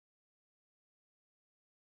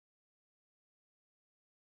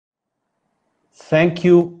Thank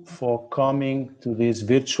you for coming to this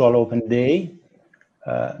virtual open day.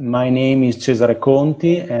 My name is Cesare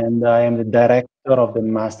Conti and I am the director of the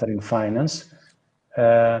Master in Finance.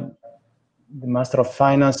 The Master of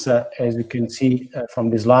Finance, as you can see from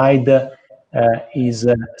the slide, is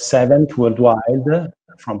 7th worldwide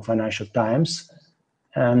from Financial Times.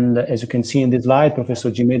 And as you can see in the slide, Professor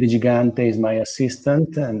Gimede Gigante is my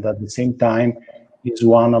assistant and at the same time is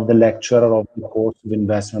one of the lecturers of the course of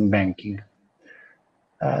investment banking.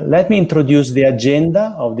 Let me introduce the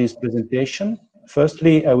agenda of this presentation.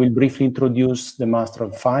 Firstly, I will briefly introduce the Master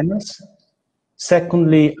of Finance.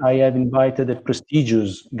 Secondly, I have invited a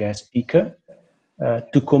prestigious guest speaker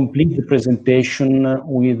to complete the presentation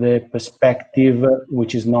with a perspective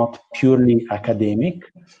which is not purely academic.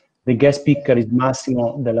 The guest speaker is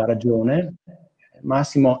Massimo Della Ragione.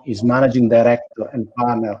 Massimo is Managing Director and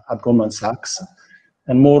Partner at Goldman Sachs.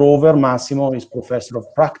 And moreover, Massimo is Professor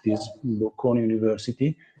of Practice in Bocconi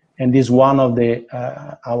University and is one of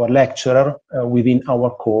our lecturers within our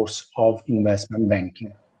course of investment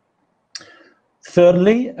banking.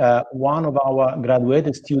 Thirdly, one of our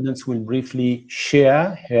graduated students will briefly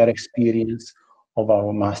share her experience of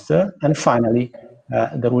our master. And finally,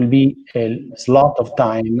 there will be a slot of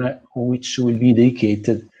time which will be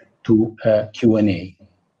dedicated to Q&A.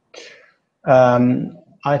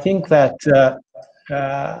 I think that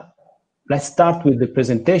let's start with the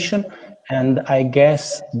presentation, and I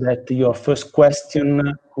guess that your first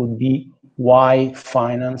question could be why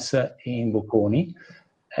finance in Bocconi?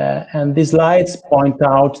 And these slides point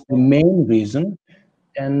out the main reason,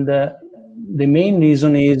 and the main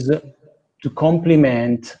reason is to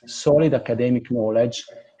complement solid academic knowledge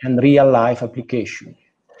and real-life application.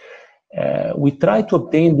 We try to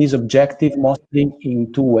obtain this objective mostly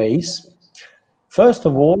in two ways. First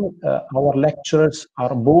of all, our lecturers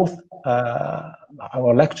are both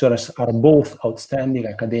outstanding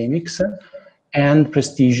academics and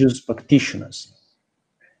prestigious practitioners.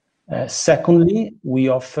 Secondly, we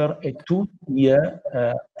offer a two-year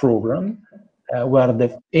program where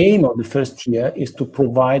the aim of the first year is to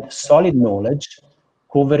provide solid knowledge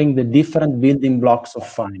covering the different building blocks of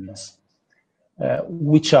finance,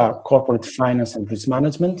 which are corporate finance and risk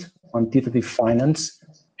management, quantitative finance,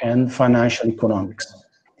 and financial economics.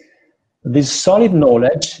 This solid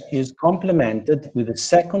knowledge is complemented with a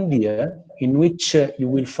second year in which you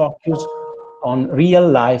will focus on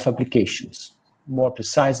real-life applications. More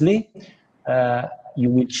precisely, you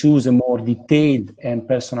will choose a more detailed and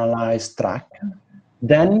personalized track.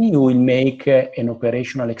 Then you will make an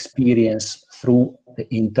operational experience through the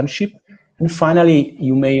internship. And finally,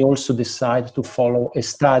 you may also decide to follow a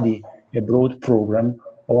study abroad program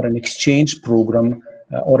or an exchange program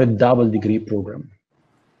or a double degree program.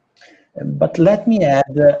 But let me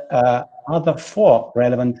add other four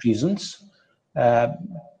relevant reasons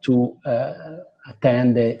to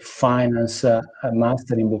attend the finance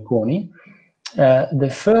master in Bocconi. The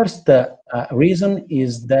first reason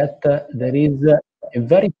is that there is a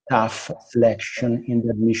very tough selection in the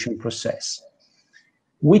admission process,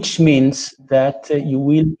 which means that you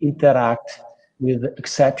will interact with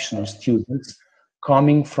exceptional students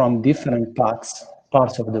coming from different parts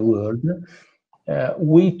of the world,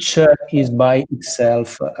 which is by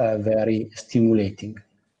itself very stimulating.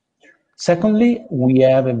 Secondly, we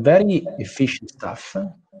have a very efficient staff,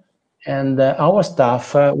 and our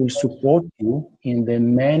staff will support you in the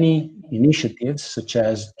many initiatives, such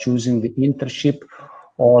as choosing the internship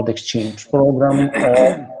or the exchange program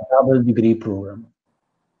or double degree program.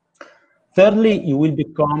 Thirdly, you will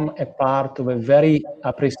become a part of a very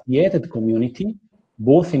appreciated community,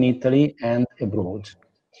 both in Italy and abroad,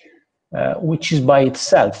 which is by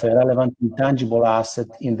itself a relevant intangible asset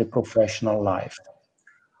in the professional life.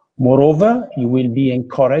 Moreover, you will be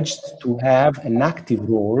encouraged to have an active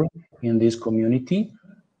role in this community,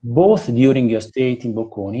 both during your stay in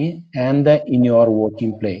Bocconi and in your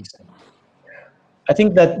working place. I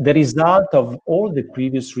think that the result of all the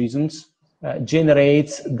previous reasons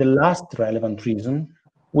generates the last relevant reason,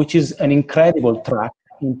 which is an incredible track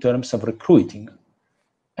in terms of recruiting.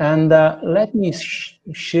 And let me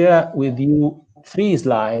share with you three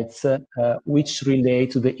slides which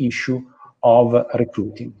relate to the issue of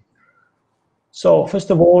recruiting. So first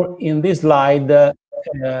of all, in this slide,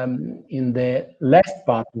 in the left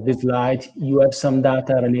part of this slide, you have some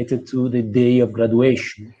data related to the day of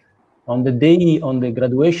graduation. On the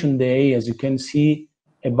graduation day, as you can see,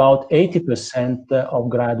 about 80% of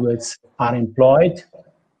graduates are employed.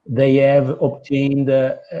 They have obtained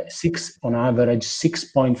on average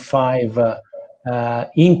 6.5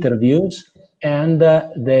 interviews, and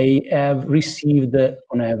they have received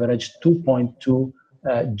on average 2.2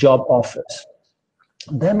 job offers.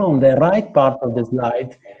 Then on the right part of the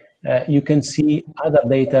slide, you can see other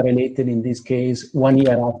data related, in this case, 1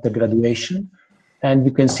 year after graduation. And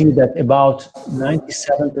you can see that about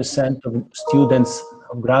 97% of students,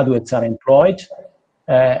 of graduates, are employed.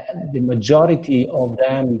 The majority of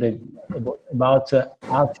them, about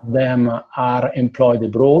half of them, are employed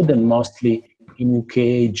abroad, and mostly in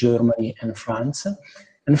UK, Germany, and France.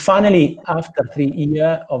 And finally, after 3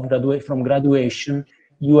 years from graduation,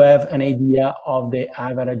 you have an idea of the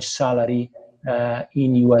average salary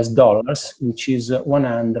in US dollars, which is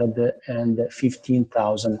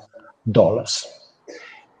 $115,000.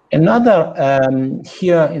 Another,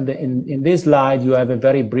 here in this slide, you have a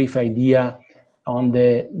very brief idea on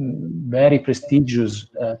the very prestigious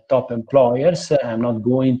top employers. I'm not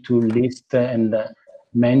going to list and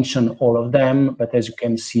mention all of them, but as you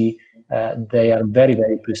can see, they are very,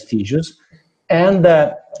 very prestigious. And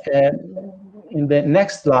in the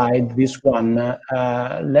next slide, this one,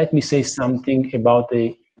 let me say something about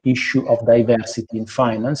the issue of diversity in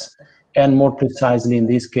finance, and more precisely in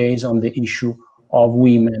this case on the issue of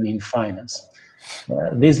women in finance.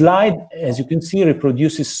 This slide, as you can see,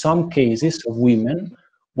 reproduces some cases of women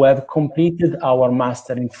who have completed our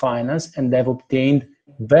master in finance and have obtained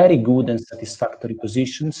very good and satisfactory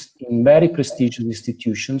positions in very prestigious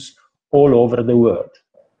institutions all over the world.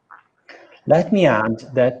 Let me add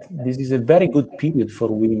that this is a very good period for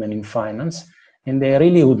women in finance, and I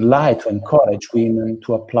really would like to encourage women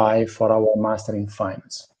to apply for our master in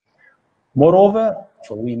finance. Moreover,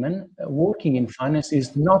 for women, working in finance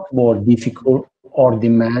is not more difficult or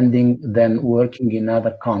demanding than working in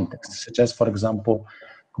other contexts, such as, for example,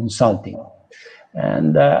 consulting.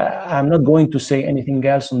 And I'm not going to say anything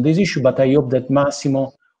else on this issue, but I hope that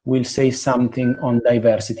Massimo will say something on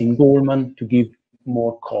diversity in Goldman to give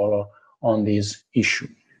more color on this issue.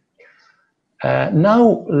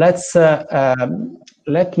 Now,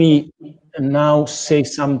 let me now say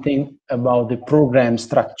something about the program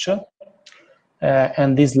structure.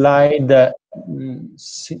 And this slide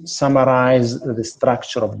summarizes the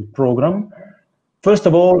structure of the program. First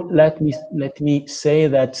of all, let me say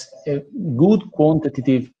that a good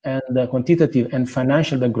quantitative and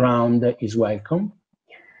financial background is welcome.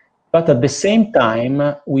 But at the same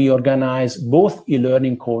time, we organize both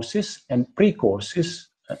e-learning courses and pre-courses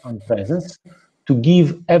on presence to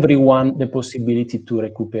give everyone the possibility to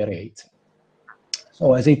recuperate.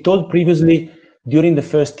 So as I told previously, during the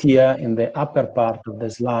first year, in the upper part of the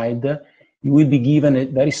slide, you will be given a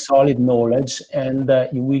very solid knowledge, and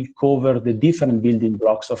you will cover the different building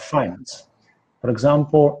blocks of finance. For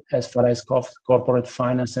example, as far as corporate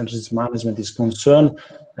finance and risk management is concerned,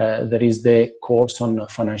 there is the course on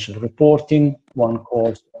financial reporting, one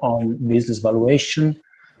course on business valuation,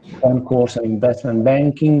 one course on investment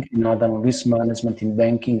banking, another on risk management in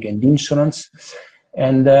banking and insurance.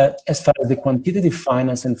 And as far as the quantitative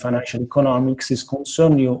finance and financial economics is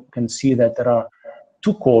concerned, you can see that there are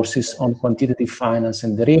 2 courses on quantitative finance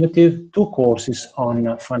and derivative, 2 courses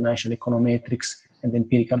on financial econometrics and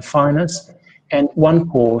empirical finance, and 1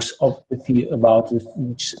 course of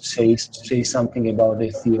which says something about the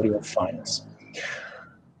theory of finance.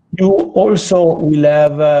 You also will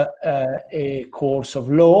have a course of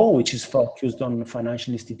law, which is focused on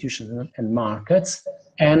financial institutions and markets,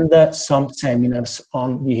 and some seminars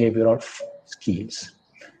on behavioral skills.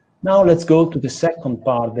 Now let's go to the second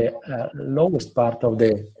part, the lowest part of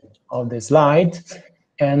the slide,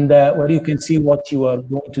 and where you can see what you are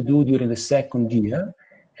going to do during the second year.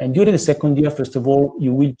 And during the second year, first of all,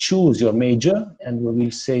 you will choose your major, and we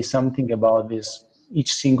will say something about this,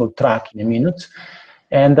 each single track in a minute.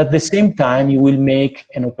 And at the same time, you will make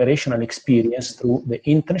an operational experience through the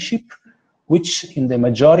internship, which in the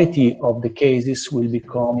majority of the cases will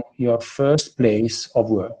become your first place of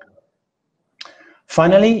work.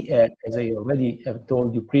 Finally, as I already have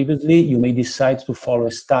told you previously, you may decide to follow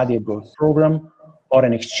a study abroad program or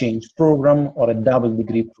an exchange program or a double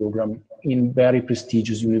degree program in very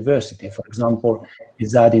prestigious university. For example,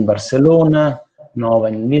 ESAD in Barcelona, NOVA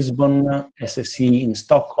in Lisbon, SSE in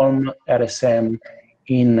Stockholm, RSM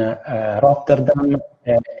in Rotterdam,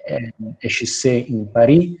 HEC in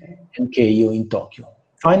Paris, and Keio in Tokyo.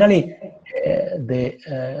 Finally, the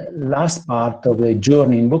last part of the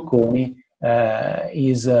journey in Bocconi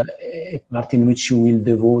is a part in which you will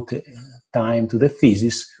devote time to the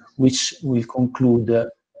thesis, which will conclude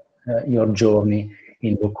your journey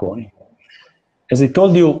in Bocconi. As I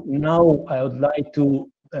told you, now I would like to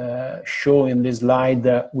show in this slide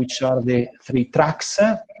which are the 3 tracks.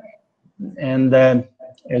 And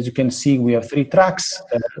as you can see, we have 3 tracks.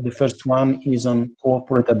 The first one is on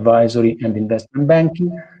corporate advisory and investment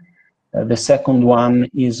banking. The second one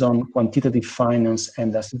is on quantitative finance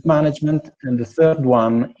and asset management. And the third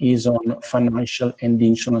one is on financial and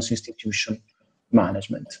insurance institution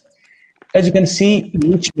management. As you can see,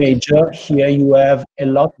 in each major, here you have a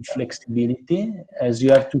lot of flexibility, as you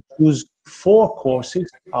have to choose 4 courses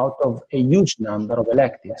out of a huge number of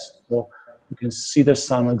electives. So you can consider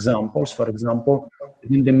some examples. For example,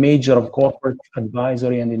 within the major of corporate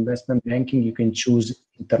advisory and investment banking, you can choose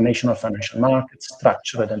international financial markets,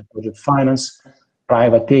 structured and project finance,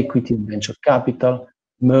 private equity and venture capital,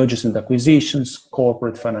 mergers and acquisitions,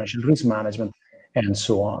 corporate financial risk management, and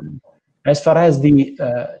so on. As far as the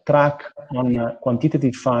track on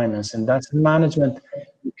quantitative finance and asset management,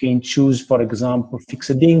 you can choose, for example,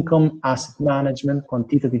 fixed income, asset management,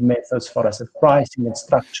 quantitative methods for asset pricing and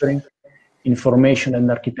structuring, information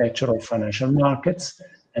and architecture of financial markets,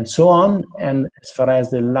 and so on. And as far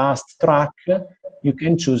as the last track, you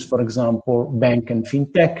can choose, for example, bank and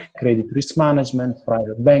fintech, credit risk management,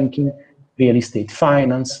 private banking, real estate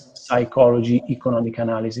finance, psychology, economic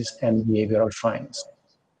analysis, and behavioral finance.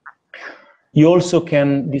 You also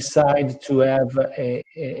can decide to have,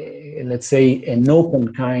 let's say, an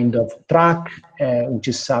open kind of track, which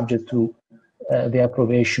is subject to the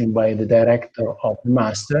approbation by the director of the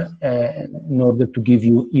master in order to give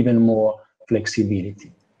you even more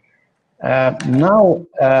flexibility. Now,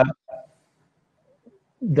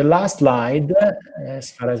 the last slide,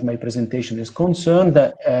 as far as my presentation is concerned,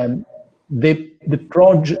 the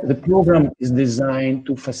program is designed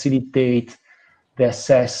to facilitate the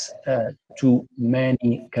access to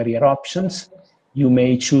many career options. You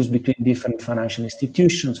may choose between different financial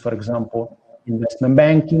institutions, for example, investment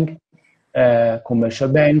banking, commercial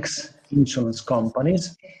banks, insurance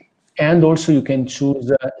companies, and also you can choose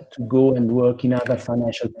to go and work in other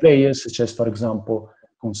financial players, such as, for example,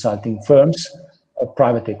 consulting firms, or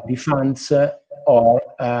private equity funds, or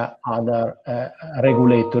other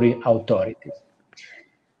regulatory authorities.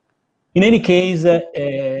 In any case,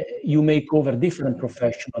 you may cover different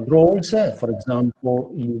professional roles. For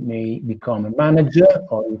example, you may become a manager,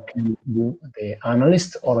 or you can do the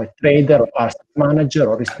analyst, or a trader, or asset manager,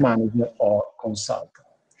 or risk manager, or consultant.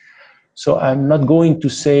 So I'm not going to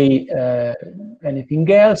say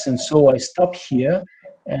anything else, and so I stop here,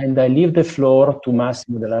 and I leave the floor to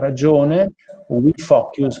Massimo Della Ragione, who will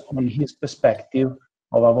focus on his perspective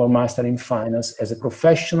of our Master in Finance as a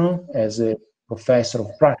professional, as a professor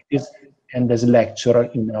of practice, and as a lecturer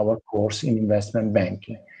in our course in investment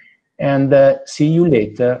banking. And see you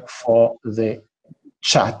later for the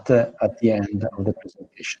chat at the end of the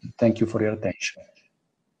presentation. Thank you for your attention.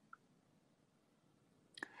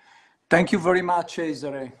 Thank you very much,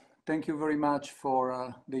 Cesare. Thank you very much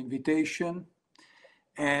for the invitation,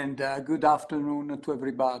 and good afternoon to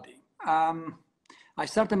everybody. I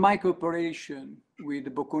started my cooperation with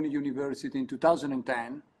Bocconi University in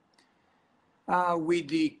 2010 with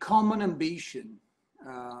the common ambition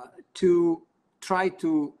to try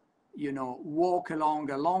to, walk along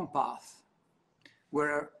a long path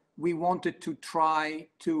where we wanted to try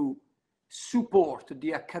to support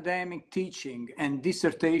the academic teaching and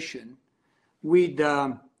dissertation with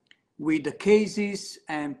the cases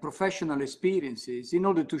and professional experiences in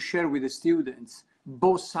order to share with the students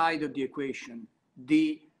both sides of the equation,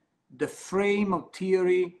 the frame of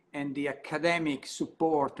theory and the academic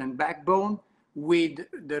support and backbone with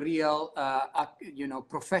the real,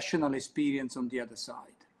 professional experience on the other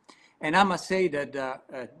side. And I must say that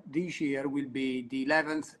this year will be the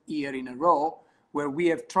 11th year in a row where we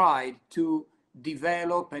have tried to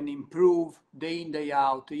develop and improve day in, day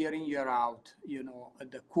out, year in, year out,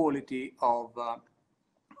 the quality of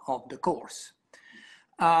the course.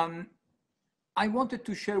 I wanted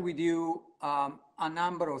to share with you a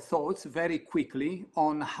number of thoughts very quickly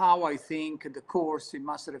on how I think the course in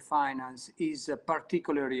Master of Finance is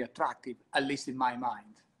particularly attractive, at least in my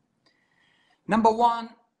mind. Number one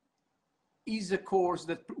is a course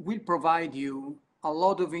that will provide you a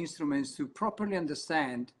lot of instruments to properly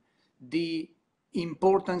understand the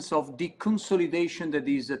importance of the consolidation that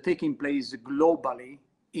is taking place globally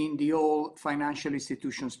in the whole financial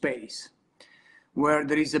institution space, where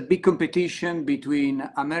there is a big competition between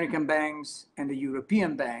American banks and the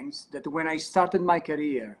European banks that when I started my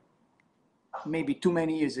career, maybe too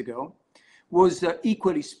many years ago, was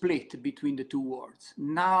equally split between the two worlds.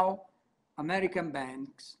 Now, American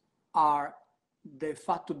banks are de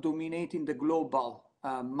facto dominating the global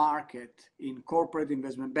market in corporate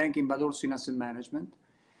investment banking, but also in asset management.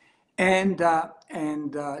 And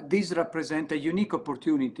these represent a unique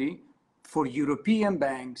opportunity for European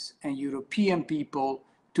banks and European people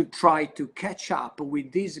to try to catch up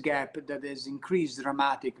with this gap that has increased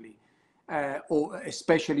dramatically or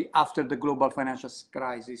especially after the global financial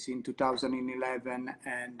crisis in 2011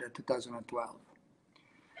 and 2012.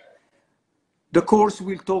 The course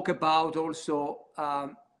will talk about also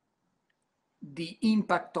the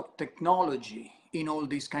impact of technology in all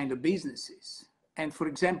these kind of businesses. And for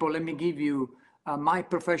example, let me give you my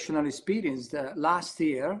professional experience. Last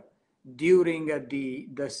year, during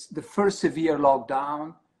the first severe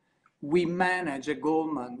lockdown, we managed at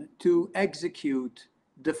Goldman to execute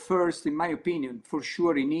the first, in my opinion, for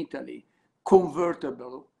sure in Italy,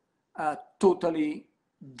 convertible, totally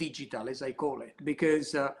digital, as I call it,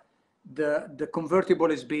 because the convertible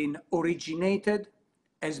has been originated,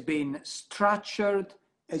 has been structured,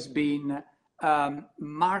 has been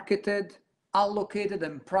marketed, allocated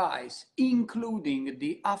and priced, including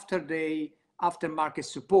the aftermarket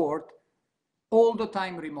support, all the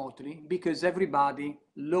time remotely, because everybody,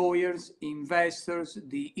 lawyers, investors,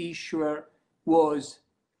 the issuer, was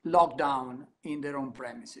locked down in their own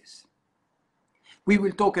premises. We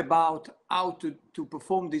will talk about how to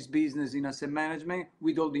perform this business in asset management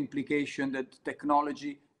with all the implication that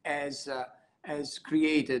technology has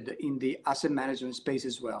created in the asset management space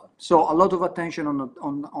as well. So a lot of attention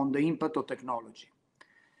on the impact of technology.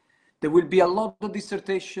 There will be a lot of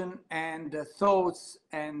dissertation and thoughts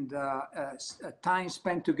and time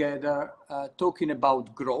spent together talking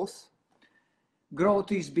about growth.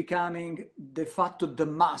 Growth is becoming de facto the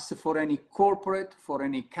must for any corporate, for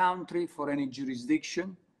any country, for any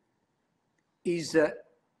jurisdiction. Is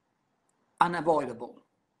unavoidable.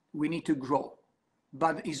 We need to grow.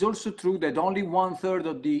 But it's also true that only 1/3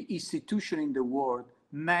 of the institutions in the world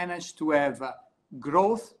manage to have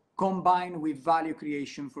growth combined with value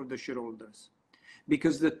creation for the shareholders.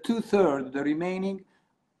 Because the 2/3, the remaining,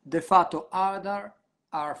 de facto either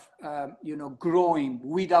are growing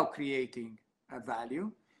without creating value,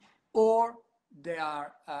 or they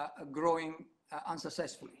are growing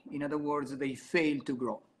unsuccessfully. In other words, they fail to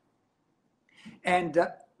grow. And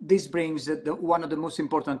this brings one of the most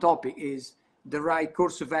important topics is the right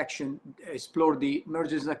course of action, explore the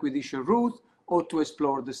mergers and acquisition route or to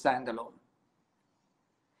explore the standalone.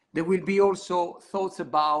 There will be also thoughts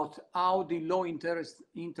about how the low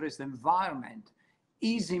interest environment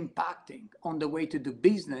is impacting on the way to do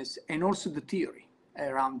business and also the theory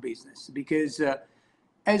around business. Because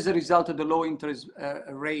as a result of the low interest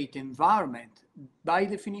rate environment, by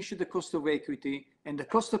definition, the cost of equity and the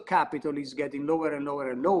cost of capital is getting lower and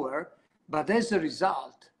lower and lower. But as a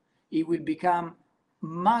result, it will become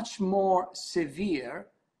much more severe,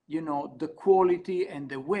 the quality and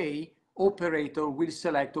the way operator will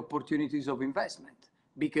select opportunities of investment.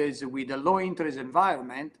 Because with a low interest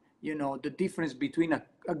environment, the difference between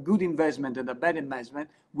a good investment and a bad investment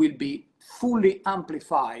will be fully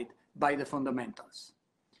amplified by the fundamentals.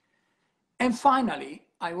 And finally,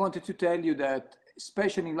 I wanted to tell you that,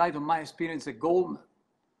 especially in light of my experience at Goldman,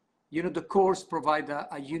 the course provides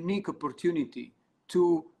a unique opportunity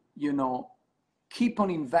to, keep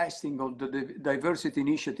on investing on the diversity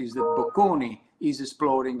initiatives that Bocconi is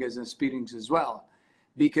exploring as an experience as well.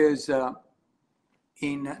 Because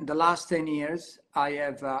in the last 10 years, I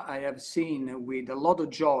have seen with a lot of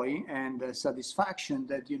joy and satisfaction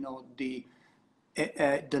that, the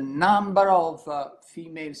number of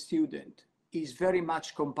female students is very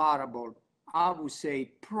much comparable. I would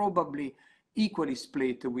say probably equally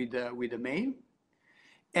split with the male.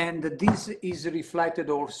 And this is reflected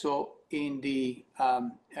also in the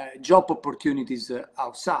job opportunities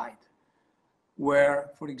outside,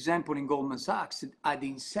 where, for example, in Goldman Sachs, at the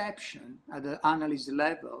inception, at the analyst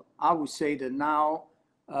level, I would say that now,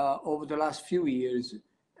 over the last few years,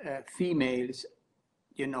 females,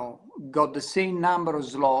 got the same number of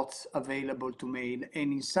slots available to male,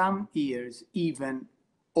 and in some years even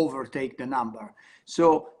overtake the number.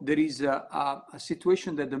 So there is a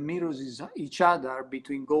situation that mirrors each other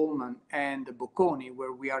between Goldman and Bocconi,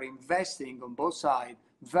 where we are investing on both sides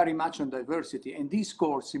very much on diversity. And this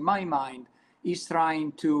course, in my mind, is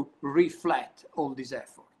trying to reflect all this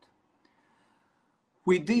effort.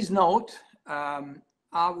 With this note,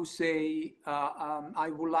 I would say I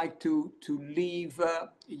would like to leave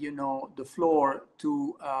the floor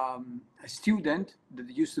to a student that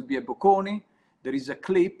used to be at Bocconi. There is a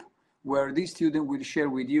clip where this student will share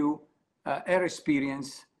with you her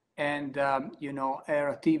experience and her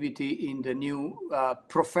activity in the new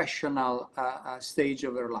professional stage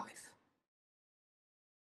of her life.